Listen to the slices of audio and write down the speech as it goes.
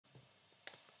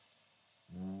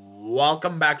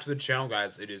Welcome back to the channel,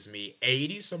 guys. It is me,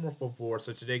 80 Summer44.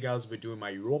 So today, guys, we'll be doing my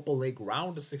Europa League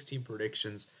round of 16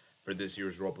 predictions for this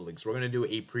year's Europa League. So we're going to do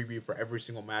a preview for every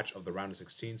single match of the round of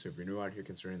 16. So if you're new out here,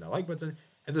 considering that like button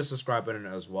and the subscribe button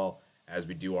as well as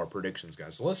we do our predictions,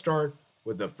 guys. So let's start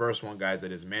with the first one, guys.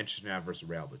 That is Manchester United versus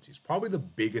Real Betis. Probably the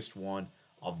biggest one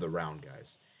of the round,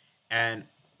 guys. And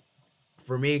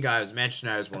for me, guys, Manchester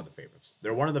United is one of the favorites.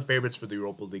 They're one of the favorites for the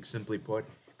Europa League, simply put.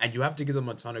 And you have to give them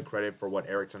a ton of credit for what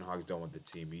Erik ten Hag's done with the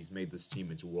team. He's made this team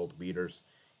into world beaters.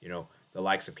 You know, the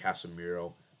likes of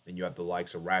Casemiro. Then you have the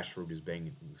likes of Rashford, who's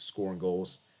been scoring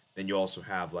goals. Then you also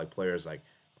have like players like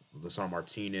Lisandro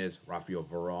Martinez, Rafael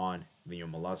Varane, Leo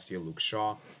Malastia, Luke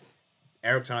Shaw.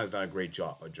 Erik ten Hag's done a great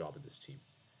job at this team.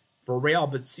 For Real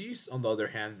Betis, on the other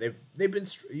hand, they've been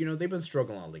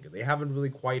struggling in La Liga. They haven't really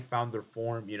quite found their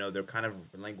form. You know, they're kind of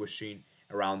languishing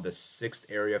around the sixth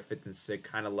area, fifth and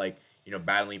sixth, kind of like, you know,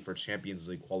 battling for Champions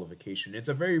League qualification. It's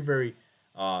a very rigid.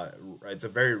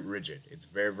 It's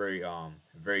very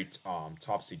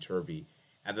topsy-turvy.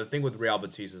 And the thing with Real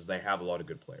Betis is they have a lot of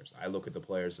good players. I look at the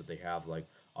players that they have, like,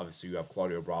 obviously you have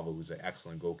Claudio Bravo, who's an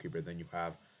excellent goalkeeper. Then you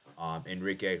have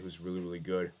Enrique, who's really, really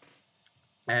good.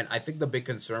 And I think the big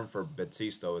concern for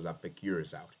Betis, though, is that Fekir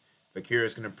is out. Fekir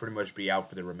is going to pretty much be out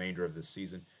for the remainder of the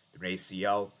season. The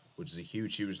ACL, which is a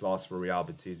huge loss for Real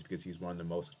Betis because he's one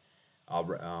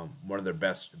of their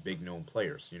best big-known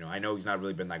players. You know, I know he's not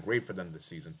really been that great for them this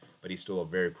season, but he's still a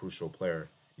very crucial player,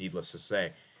 needless to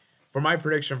say. For my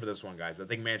prediction for this one, guys, I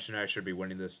think Manchester United should be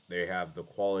winning this. They have the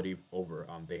quality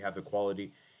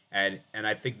and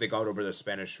I think they got over the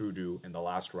Spanish hoodoo in the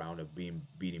last round of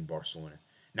beating Barcelona.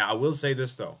 Now, I will say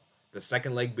this, though. The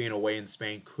second leg being away in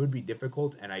Spain could be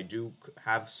difficult, and I do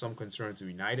have some concerns with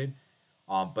United.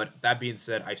 But that being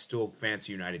said, I still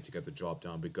fancy United to get the job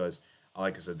done because,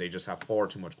 like I said, they just have far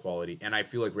too much quality. And I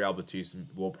feel like Real Betis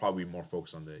will probably be more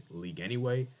focused on the league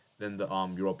anyway than the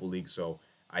Europa League. So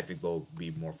I think they'll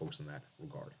be more focused in that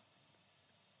regard.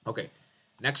 Okay,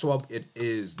 next up,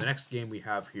 the next game we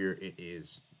have here. It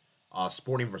is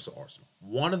Sporting versus Arsenal.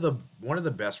 One of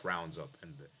the best rounds up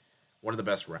and one of the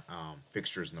best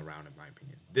fixtures in the round, in my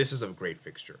opinion. This is a great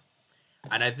fixture.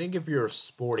 And I think if you're a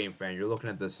Sporting fan, you're looking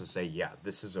at this and say, yeah,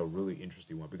 this is a really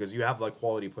interesting one. Because you have like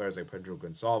quality players like Pedro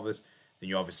Gonçalves. Then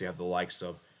you obviously have the likes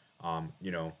of,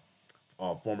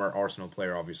 former Arsenal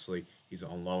player, obviously. He's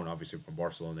on loan, obviously, from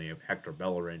Barcelona. Then you have Hector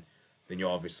Bellerin. Then you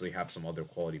obviously have some other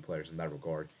quality players in that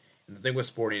regard. And the thing with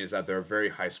Sporting is that they're a very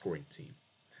high-scoring team.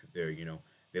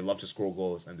 They love to score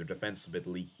goals, and their defense is a bit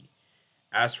leaky.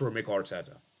 As for Mikel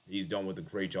Arteta, he's done with a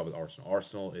great job at Arsenal.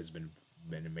 Arsenal has been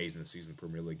amazing this season in the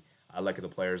Premier League. I like the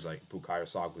players like Bukayo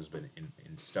Saka, who's been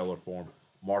in stellar form.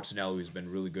 Martinelli, who's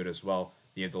been really good as well.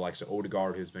 You have the likes of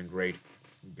Odegaard, who's been great.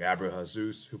 Gabriel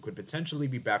Jesus, who could potentially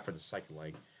be back for the second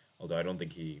leg, although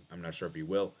I'm not sure if he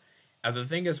will. And the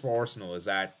thing is for Arsenal is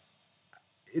that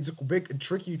it's a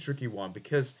tricky one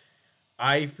because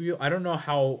I don't know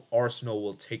how Arsenal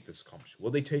will take this competition.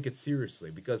 Will they take it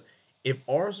seriously? Because if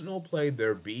Arsenal played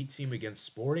their B team against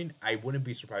Sporting, I wouldn't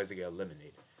be surprised to get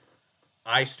eliminated.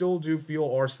 I still do feel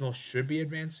Arsenal should be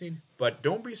advancing, but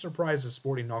don't be surprised if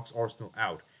Sporting knocks Arsenal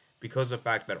out because of the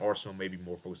fact that Arsenal may be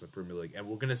more focused on the Premier League, and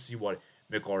we're going to see what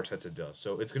Mikel Arteta does.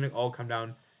 So it's going to all come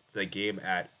down to the game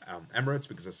at Emirates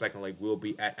because the second leg will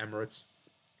be at Emirates.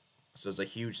 So it's a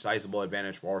huge, sizable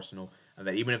advantage for Arsenal, and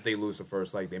that even if they lose the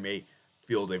first leg, they may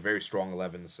field a very strong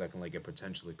 11 in the second leg and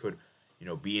potentially could,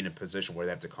 be in a position where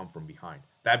they have to come from behind.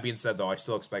 That being said, though, I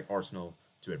still expect Arsenal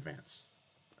to advance.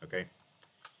 Okay?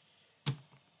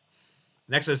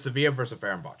 Next is Sevilla versus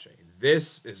Fernebache.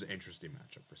 This is an interesting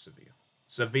matchup for Sevilla.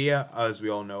 Sevilla, as we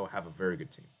all know, have a very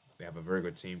good team. They have a very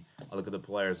good team. I look at the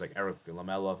players like Eric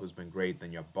Lamela, who's been great.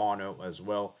 Then you have Bono as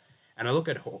well. And I look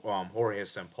at Jorge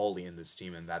Sampaoli in this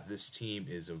team, and that this team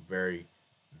is a very,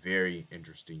 very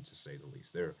interesting, to say the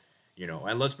least.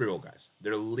 And let's be real, guys.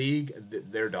 Their league,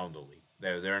 they're down the league.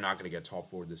 They're not going to get top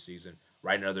four this season.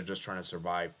 Right now, they're just trying to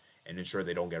survive and ensure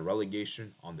they don't get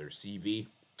relegation on their CV.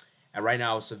 And right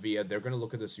now, Sevilla, they're going to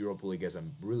look at this Europa League as a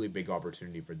really big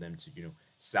opportunity for them to,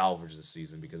 salvage the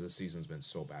season because this season's been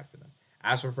so bad for them.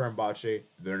 As for Fenerbahce,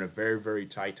 they're in a very, very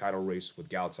tight title race with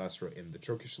Galatasaray in the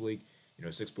Turkish league.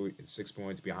 6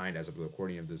 points behind as of the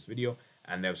recording of this video.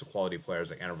 And they have some quality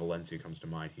players like Enner Valencia comes to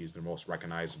mind. He's their most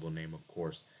recognizable name, of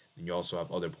course. And you also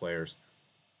have other players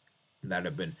that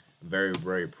have been very,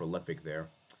 very prolific there.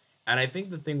 And I think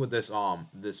the thing with this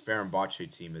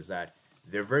Fenerbahce team is that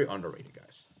they're very underrated,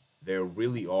 guys. They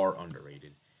really are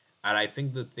underrated. And I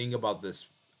think the thing about this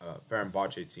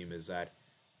Fenerbahce team is that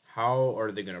how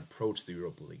are they going to approach the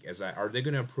Europa League? Are they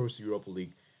going to approach the Europa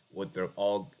League with their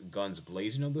all guns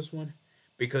blazing on this one?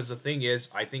 Because the thing is,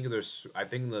 I think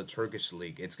in the Turkish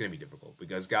league it's gonna be difficult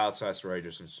because Galatasaray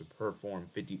just in superb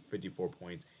form, 54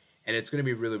 points, and it's gonna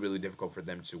be really really difficult for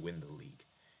them to win the league.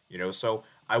 So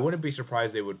I wouldn't be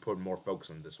surprised they would put more focus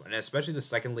on this one, and especially the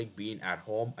second league being at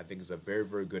home. I think is a very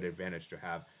very good advantage to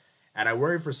have, and I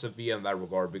worry for Sevilla in that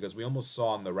regard because we almost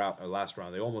saw in the last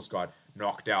round they almost got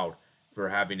knocked out for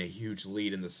having a huge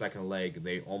lead in the second leg.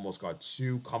 They almost got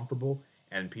too comfortable,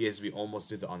 and PSV almost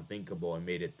did the unthinkable and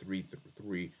made it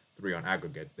 3-3 on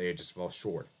aggregate. They just fell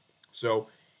short. So,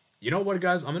 you know what,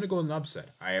 guys? I'm going to go with an upset.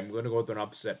 I am going to go with an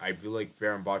upset. I feel like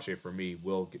Fernbache, for me,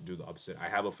 will do the upset. I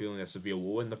have a feeling that Sevilla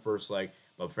will win the first leg,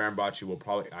 but Fernbache will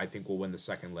probably, I think, will win the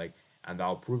second leg, and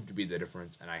that'll prove to be the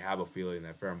difference. And I have a feeling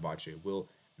that Fernbache will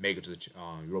make it to the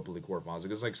Europa League quarterfinals.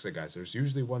 Because, like I said, guys, there's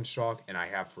usually one shock, and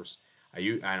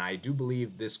I do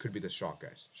believe this could be the shock,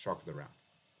 guys. Shock of the round.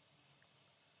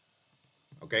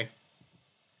 Okay.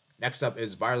 Next up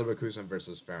is Bayer Leverkusen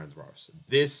versus Fernecvaros.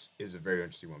 This is a very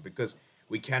interesting one because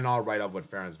we cannot write off what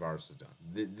Fernecvaros has done.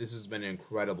 This has been an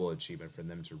incredible achievement for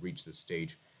them to reach this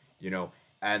stage,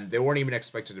 and they weren't even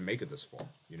expected to make it this far,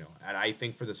 And I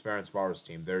think for this Fernecvaros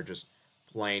team, they're just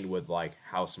playing with like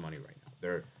house money right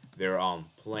now. They're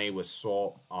playing with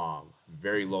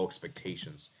very low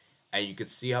expectations, and you could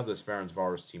see how this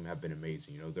Fernecvaros team have been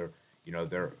amazing.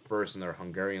 They're first in their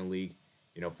Hungarian league.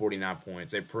 49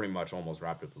 points. They pretty much almost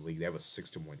wrapped up the league. They have a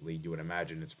 60-point lead. You would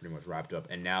imagine it's pretty much wrapped up.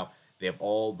 And now they have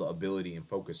all the ability and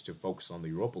focus to focus on the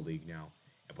Europa League now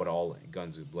and put all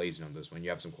guns blazing on this one. You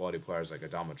have some quality players like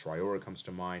Adama Traore comes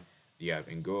to mind. You have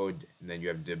Ngod, and then you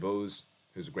have Debose,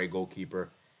 who's a great goalkeeper.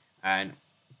 And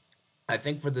I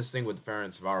think for this thing with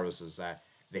Fernecvaros is that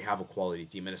they have a quality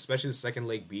team. And especially the second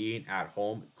leg being at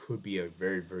home could be a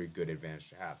very, very good advantage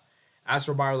to have. As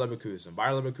for Bayer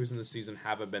Leverkusen this season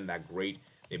haven't been that great.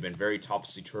 They've been very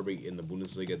topsy-turvy in the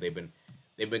Bundesliga.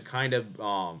 They've been kind of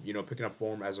picking up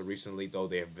form as of recently, though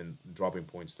they have been dropping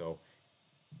points though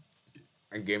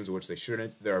in games in which they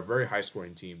shouldn't. They're a very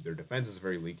high-scoring team. Their defense is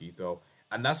very leaky though,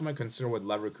 and that's my concern with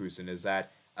Leverkusen is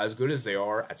that as good as they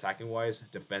are attacking-wise,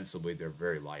 defensively they're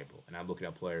very liable. And I'm looking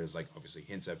at players like obviously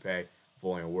Hinsepe,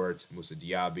 Feyenoord, Moussa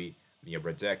Diaby, Mia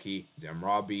Bradecki,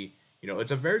 Demrabi.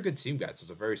 It's a very good team, guys. It's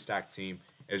a very stacked team.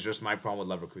 It's just my problem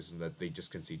with Leverkusen that they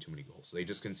just concede too many goals. They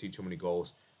just concede too many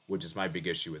goals, which is my big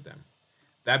issue with them.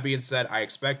 That being said, I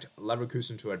expect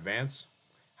Leverkusen to advance.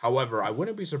 However, I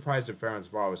wouldn't be surprised if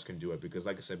Fernecvaros can do it because,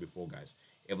 like I said before, guys,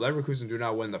 if Leverkusen do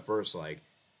not win the first leg,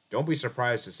 don't be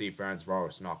surprised to see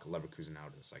Fernecvaros knock Leverkusen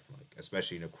out in the second leg,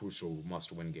 especially in a crucial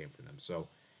must-win game for them. So,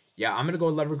 yeah, I'm going to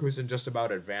go with Leverkusen just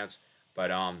about advance, but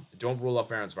don't rule out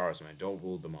Fernecvaros, man. Don't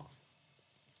rule them off.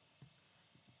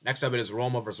 Next up, it is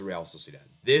Roma versus Real Sociedad.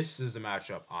 This is the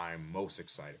matchup I'm most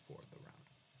excited for in the round.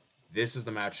 This is the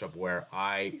matchup where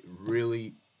I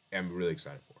really am really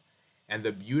excited for. And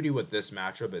the beauty with this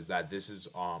matchup is that this is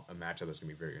a matchup that's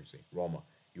going to be very interesting. Roma,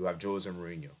 you have Jose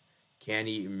Mourinho. Can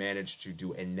he manage to do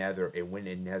win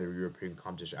another European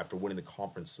competition after winning the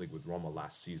Conference League with Roma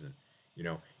last season?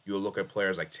 You look at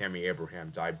players like Tammy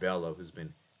Abraham, Dybala, who's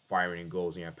been firing in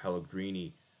goals. You have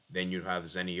Pellegrini. Then you have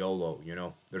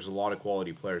Zaniolo, There's a lot of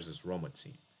quality players in this Roma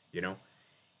team,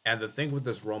 And the thing with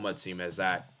this Roma team is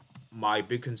that my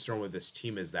big concern with this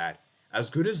team is that as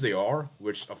good as they are,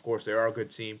 which of course they are a good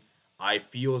team, I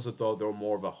feel as though they're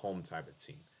more of a home type of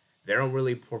team. They don't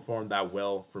really perform that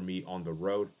well for me on the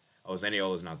road. Oh,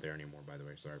 Zaniolo's not there anymore, by the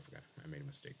way. Sorry, I forgot. I made a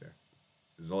mistake there.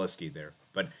 Zaleski there.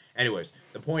 But anyways,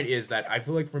 the point is that I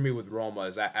feel like for me with Roma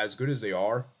is that as good as they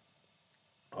are,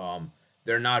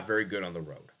 they're not very good on the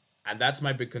road. And that's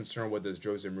my big concern with this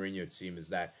Jose Mourinho team is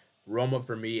that Roma,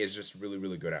 for me, is just really,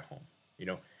 really good at home.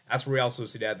 As for Real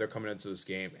Sociedad, they're coming into this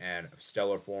game in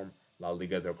stellar form. La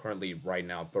Liga, they're currently right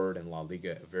now third in La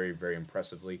Liga, very, very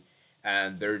impressively.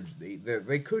 And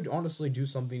they could honestly do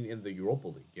something in the Europa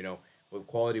League, with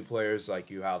quality players like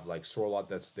you have like Sorloth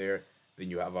that's there. Then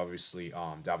you have obviously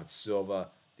David Silva.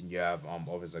 Then you have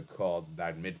what was it called,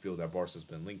 that midfield that Barca's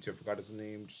been linked to. I forgot his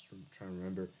name. Just trying to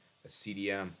remember. A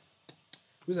CDM.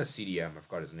 Who's that CDM? I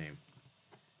forgot his name.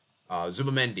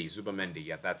 Zubamendi.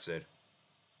 Yeah, that's it.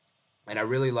 And I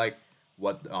really like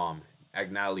what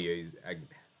Agnalia is.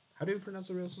 How do you pronounce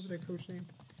the Real Sociedad coach name?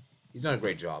 He's done a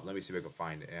great job. Let me see if I can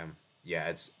find him. Yeah,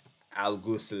 it's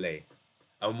Algusle.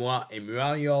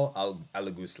 Emilio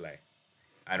Algusle.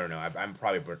 I don't know. I'm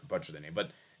probably butchered the name. But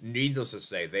needless to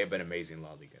say, they have been amazing in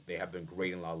La Liga. They have been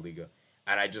great in La Liga.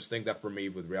 And I just think that for me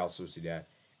with Real Sociedad,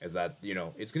 is that,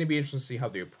 it's going to be interesting to see how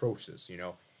they approach this,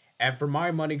 And for my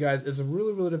money, guys, it's a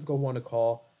really, really difficult one to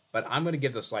call, but I'm going to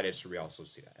give the slight edge to Real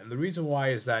Sociedad. And the reason why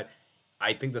is that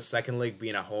I think the second leg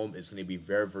being at home is going to be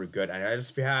very, very good. And I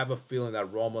just have a feeling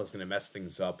that Roma is going to mess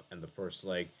things up in the first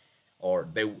leg. Or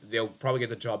they'll probably get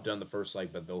the job done the first leg,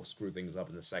 but they'll screw things up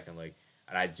in the second leg.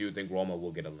 And I do think Roma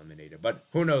will get eliminated. But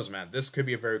who knows, man? This could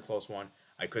be a very close one.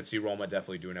 I could see Roma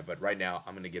definitely doing it. But right now,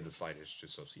 I'm going to give the slight edge to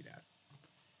Sociedad.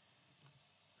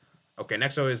 Okay,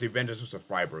 next up is Juventus versus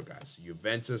Freiburg, guys.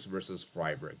 Juventus versus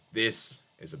Freiburg. This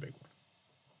is a big one.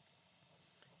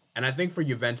 And I think for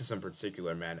Juventus in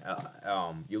particular, man,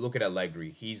 you look at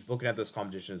Allegri. He's looking at this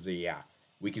competition and say, yeah,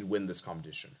 we could win this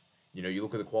competition. You know, you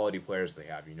look at the quality players they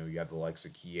have. You know, you have the likes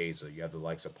of Chiesa. You have the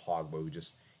likes of Pogba, who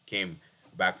just came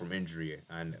back from injury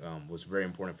and was very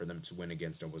important for them to win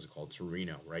against, what's it called,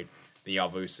 Torino, right? Then you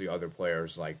have obviously other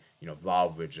players like, you know,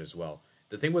 Vlahovic as well.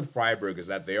 The thing with Freiburg is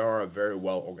that they are a very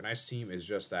well-organized team. It's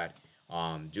just that,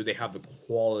 do they have the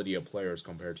quality of players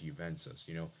compared to Juventus?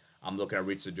 You know, I'm looking at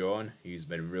Ritsu Doan. He's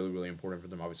been really, really important for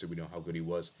them. Obviously, we know how good he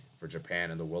was for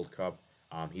Japan in the World Cup.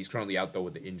 He's currently out, though,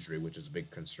 with the injury, which is a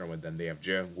big concern with them. They have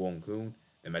Jae Won-kun,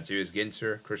 then Matthias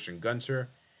Ginter, Christian Gunter.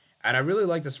 And I really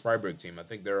like this Freiburg team. I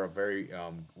think they're a very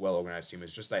well-organized team.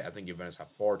 It's just that I think Juventus have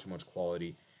far too much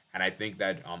quality. And I think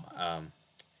that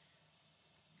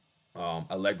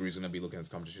Allegri is going to be looking at this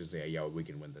competition and say, yeah, we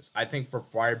can win this. I think for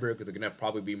Freiburg, they're going to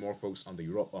probably be more focused on the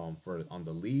on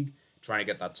the league, trying to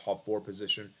get that top 4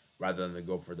 position rather than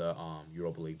go for the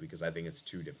Europa League, because I think it's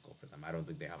too difficult for them. I don't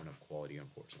think they have enough quality,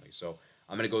 unfortunately. So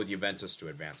I'm going to go with Juventus to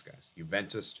advance, guys.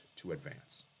 Juventus to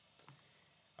advance.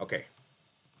 Okay.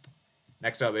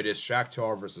 Next up, it is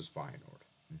Shakhtar versus Feyenoord.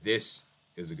 This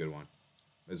is a good one.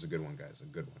 This is a good one, guys. A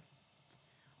good one.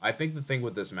 I think the thing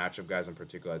with this matchup, guys, in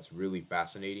particular, that's really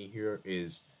fascinating here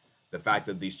is the fact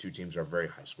that these two teams are very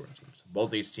high-scoring teams.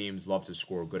 Both these teams love to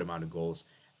score a good amount of goals.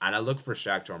 And I look for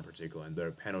Shakhtar in particular and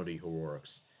their penalty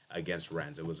heroics against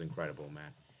Rennes. It was incredible,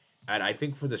 man. And I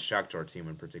think for the Shakhtar team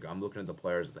in particular, I'm looking at the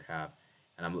players that they have,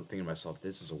 and I'm thinking to myself,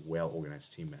 this is a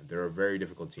well-organized team, man. They're a very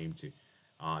difficult team to,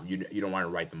 you don't want to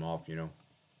write them off, you know.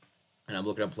 And I'm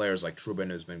looking at players like Trubin,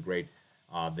 who's been great.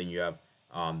 Then you have,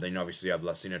 then obviously you have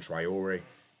Lassina Traore,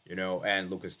 you know, and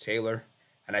Lucas Taylor.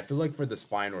 And I feel like for this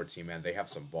Feyenoord team, man, they have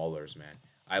some ballers, man.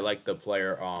 I like the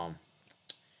player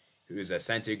who is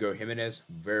Santiago Jimenez,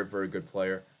 very, very good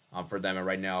player for them. And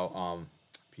right now,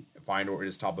 Feyenoord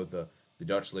is top of the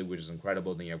Dutch league, which is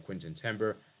incredible. Then you have Quinten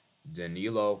Timber,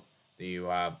 Danilo. Then you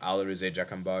have Alireza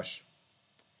Jakambash.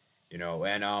 You know,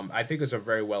 and I think it's a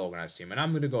very well-organized team. And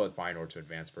I'm going to go with Feyenoord to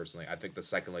advance, personally. I think the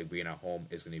second leg being at home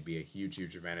is going to be a huge,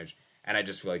 huge advantage. And I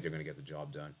just feel like they're going to get the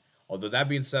job done. Although that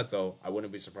being said, though, I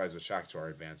wouldn't be surprised if Shakhtar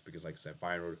advance because, like I said,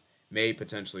 Feyenoord may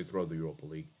potentially throw the Europa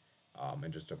League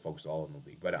and just to focus all in the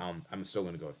league. But I'm still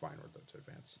going to go with Feyenoord, though, to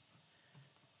advance.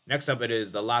 Next up, it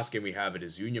is the last game we have. It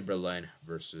is Union Berlin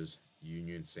versus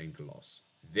Union Saint-Giolloise.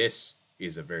 This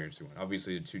is a very interesting one.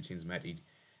 Obviously, the two teams met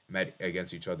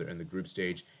against each other in the group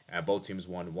stage, and both teams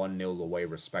won 1-0 away,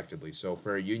 respectively. So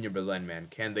for Union Berlin, man,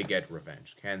 can they get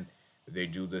revenge? Can they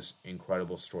do this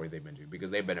incredible story they've been doing?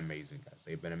 Because they've been amazing, guys.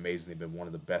 They've been amazing. They've been one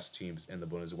of the best teams in the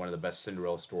Bundesliga, one of the best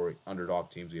Cinderella story underdog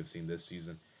teams we have seen this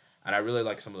season. And I really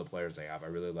like some of the players they have. I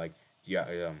really like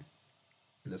the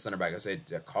center back. I say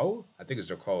Deco? I think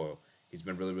it's Deco. He's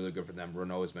been really, really good for them.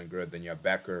 Renault has been good. Then you have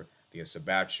Becker. Then you have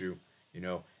Sabachu. You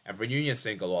know, and for Union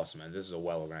Saint-Giolloise, man, this is a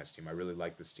well-organized team. I really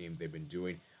like this team. They've been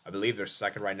doing. I believe they're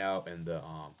second right now in the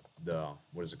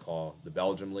what is it called? The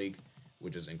Belgium League,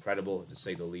 which is incredible to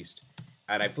say the least.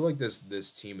 And I feel like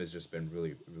this team has just been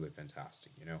really, really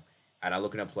fantastic. You know, and I'm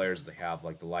looking at players they have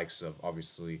like the likes of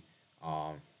obviously,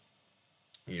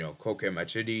 you know, Koke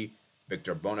Machidi,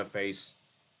 Victor Boniface,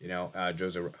 you know,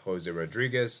 Jose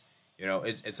Rodriguez. You know,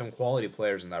 it's some quality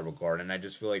players in that regard, and I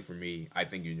just feel like for me, I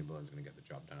think Union Berlin's going to get the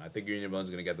job done. I think Union Berlin's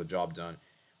going to get the job done,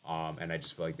 and I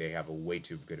just feel like they have a way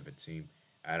too good of a team,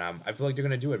 and I feel like they're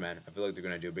going to do it, man. I feel like they're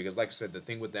going to do it because, like I said, the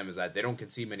thing with them is that they don't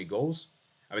concede many goals.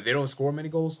 I mean, they don't score many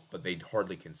goals, but they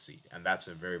hardly concede, and that's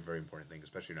a very, very important thing,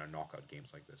 especially in our knockout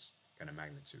games like this kind of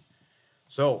magnitude.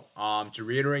 So, to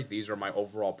reiterate, these are my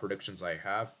overall predictions I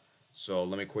have. So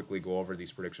let me quickly go over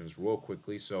these predictions real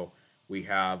quickly. So we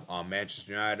have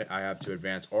Manchester United. I have to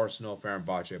advance Arsenal,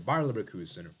 Fernebache, Bayer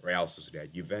Leverkusen, Real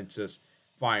Sociedad, Juventus,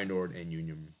 Feyenoord, and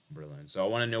Union Berlin. So I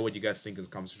want to know what you guys think of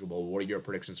the Conference Football. What are your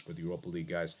predictions for the Europa League,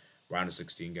 guys? Round of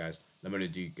 16, guys. Let me know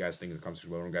what you guys think of the Conference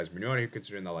Football. Guys, if you're new here,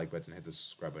 consider that like button, hit the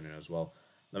subscribe button as well.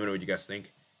 Let me know what you guys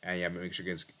think. And yeah, make sure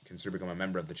you guys consider becoming a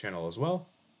member of the channel as well.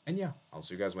 And yeah, I'll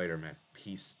see you guys later, man.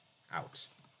 Peace out.